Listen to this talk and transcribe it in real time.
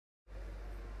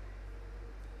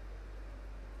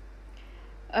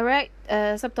Alright,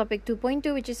 subtopic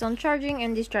 2.2, which is on charging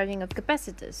and discharging of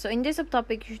capacitors. So in this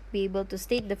subtopic, you should be able to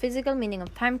state the physical meaning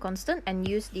of time constant and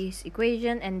use this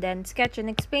equation, and then sketch and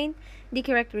explain the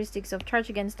characteristics of charge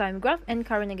against time graph and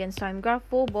current against time graph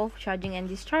for both charging and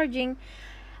discharging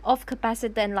of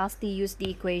capacitor, and lastly use the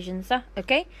equations.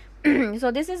 Okay,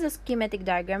 so this is a schematic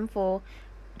diagram for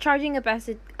charging a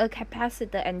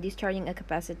capacitor and discharging a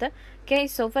capacitor. Okay,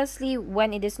 so firstly,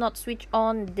 when it is not switched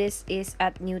on, this is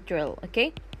at neutral.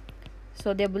 Okay,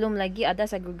 so dia belum lagi ada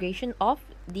segregation of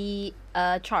the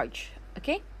charge.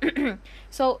 Okay,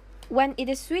 so when it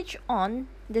is switched on,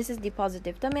 this is the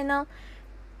positive terminal.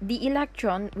 The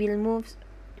electron will move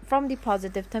from the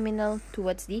positive terminal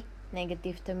towards the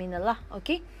negative terminal lah.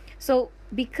 Okay, so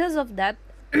because of that,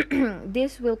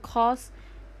 this will cause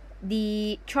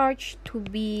the charge to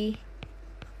be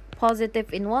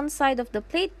positive in one side of the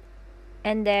plate,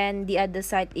 and then the other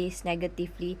side is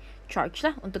negatively charged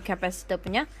lah untuk capacitor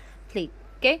punya plate.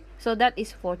 Okay, so that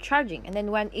is for charging. And then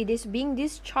when it is being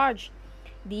discharged,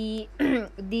 the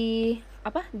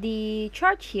the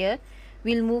charge here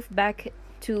will move back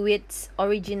to its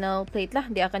original plate lah.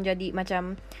 Dia akan jadi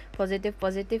macam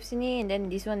positive sini, and then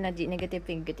this one jadi negative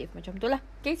macam tu lah.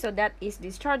 Okay, so that is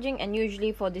discharging, and usually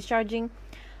for discharging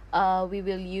we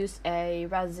will use a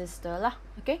resistor lah.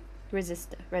 Okay,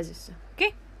 resistor.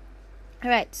 Okay, all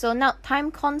right, so now time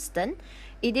constant,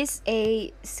 it is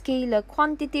a scalar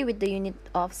quantity with the unit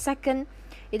of second.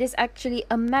 It is actually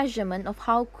a measurement of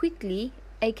how quickly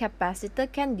a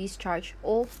capacitor can discharge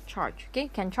or charge.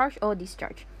 Okay, can charge or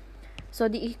discharge. So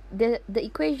the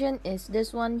equation is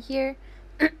this one here.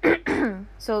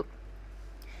 So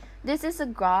this is a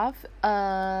graph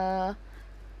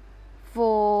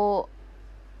for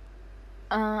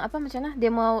apa macam mana? Dia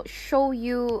mau show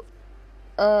you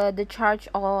the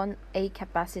charge on a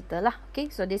capacitor lah.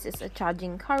 Okay, so this is a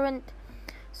charging current.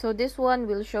 So this one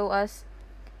will show us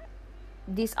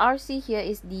this RC here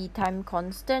is the time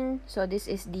constant. So this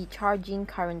is the charging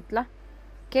current lah.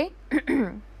 Okay.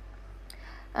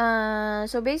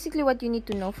 So basically what you need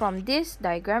to know from this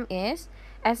diagram is,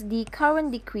 as the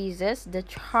current decreases, the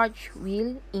charge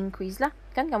will increase lah.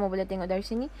 Kan kamu boleh tengok dari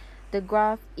sini, the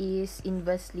graph is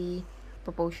inversely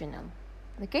proportional.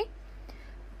 Okay.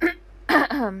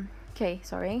 Okay,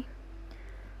 sorry.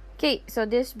 Okay, so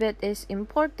this bit is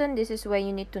important. This is where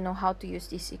you need to know how to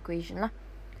use this equation lah.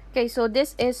 Okay, so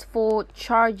this is for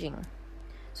charging.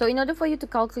 So in order for you to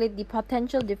calculate the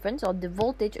potential difference or the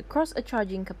voltage across a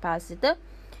charging capacitor,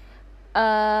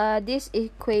 this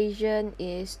equation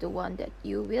is the one that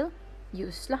you will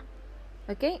use lah.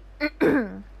 Okay.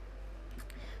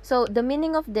 So the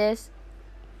meaning of this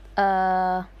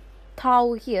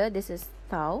tau here, this is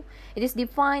tau, it is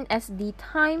defined as the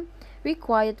time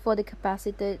required for the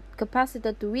capacitor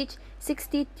to reach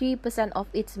 63% of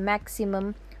its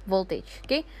maximum voltage.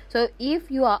 Okay, so if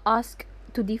you are asked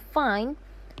to define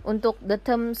untuk the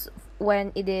terms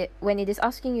when it is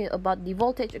asking you about the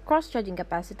voltage across charging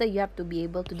capacitor, you have to be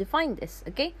able to define this.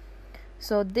 Okay,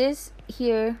 so this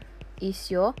here is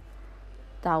your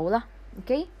tau lah.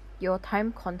 Okay, your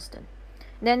time constant.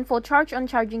 Then for charge on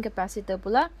charging capacitor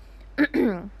pula,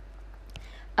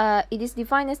 it is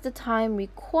defined as the time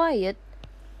required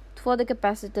for the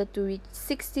capacitor to reach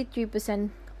 63%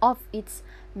 of its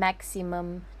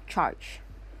maximum charge.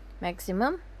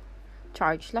 Maximum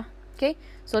charge lah. Okay,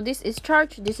 so this is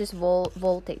charge, this is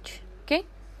voltage. Okay,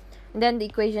 and then the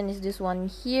equation is this one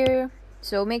here.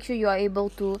 So make sure you are able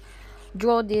to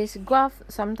draw this graph.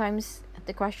 Sometimes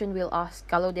the question will ask,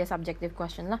 kalau dia subjective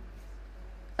question lah.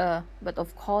 But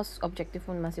of course objective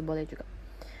pun masih boleh juga.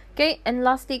 Okay, and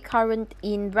lastly, current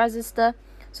in resistor.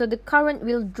 So the current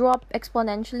will drop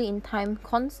exponentially in time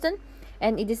constant,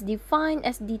 and it is defined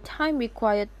as the time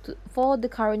required for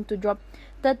the current to drop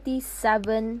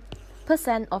 37%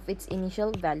 of its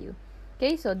initial value.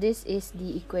 Okay, so this is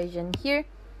the equation here.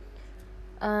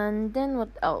 And then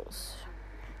what else?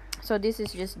 So this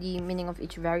is just the meaning of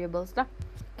each variables lah.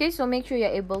 Okay, so make sure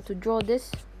you're able to draw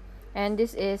this, and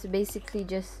this is basically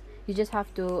just, you just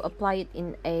have to apply it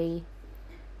in a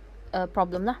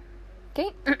problem lah.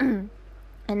 Okay.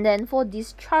 And then for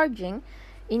discharging,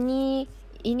 ini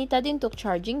tadi untuk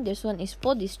charging, this one is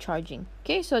for discharging.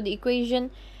 Okay, so the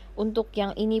equation untuk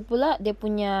yang ini pula, dia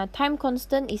punya time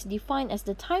constant is defined as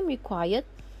the time required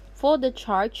for the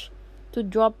charge to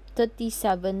drop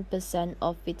 37%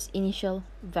 of its initial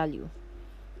value.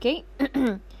 Okay.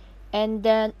 And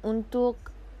then untuk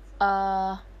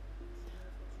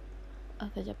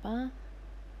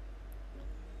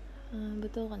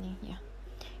betul kan ni? Yeah.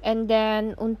 And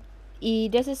then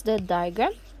this is the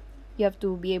diagram. You have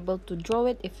to be able to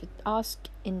draw it if it asked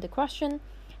in the question.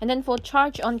 And then for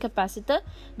charge on capacitor,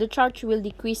 the charge will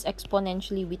decrease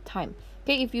exponentially with time.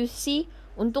 Okay, if you see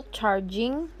untuk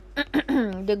charging,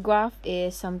 the graph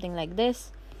is something like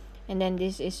this, and then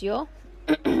this is your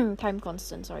time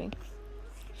constant, sorry.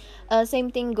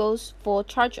 Same thing goes for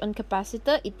charge on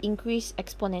capacitor, it increase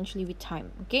exponentially with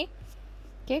time. Okay,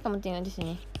 kamu tengok di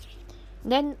sini.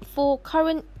 Then for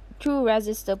current through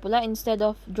resistor pula, instead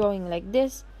of drawing like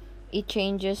this, it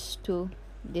changes to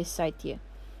this side here.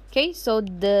 Okay, so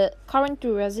the current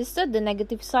through resistor, the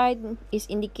negative side is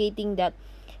indicating that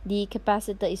the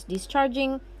capacitor is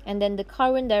discharging, and then the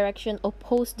current direction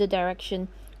opposes the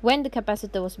direction when the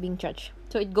capacitor was being charged.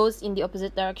 So it goes in the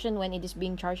opposite direction when it is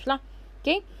being charged lah.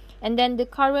 Okay, and then the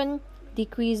current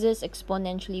decreases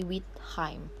exponentially with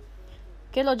time.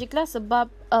 Okay, logic lah, sebab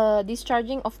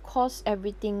discharging, of course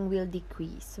everything will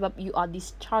decrease sebab you are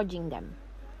discharging them.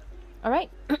 Alright.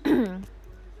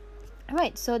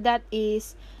 Alright, so that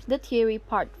is the theory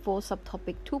part for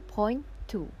subtopic 2.2.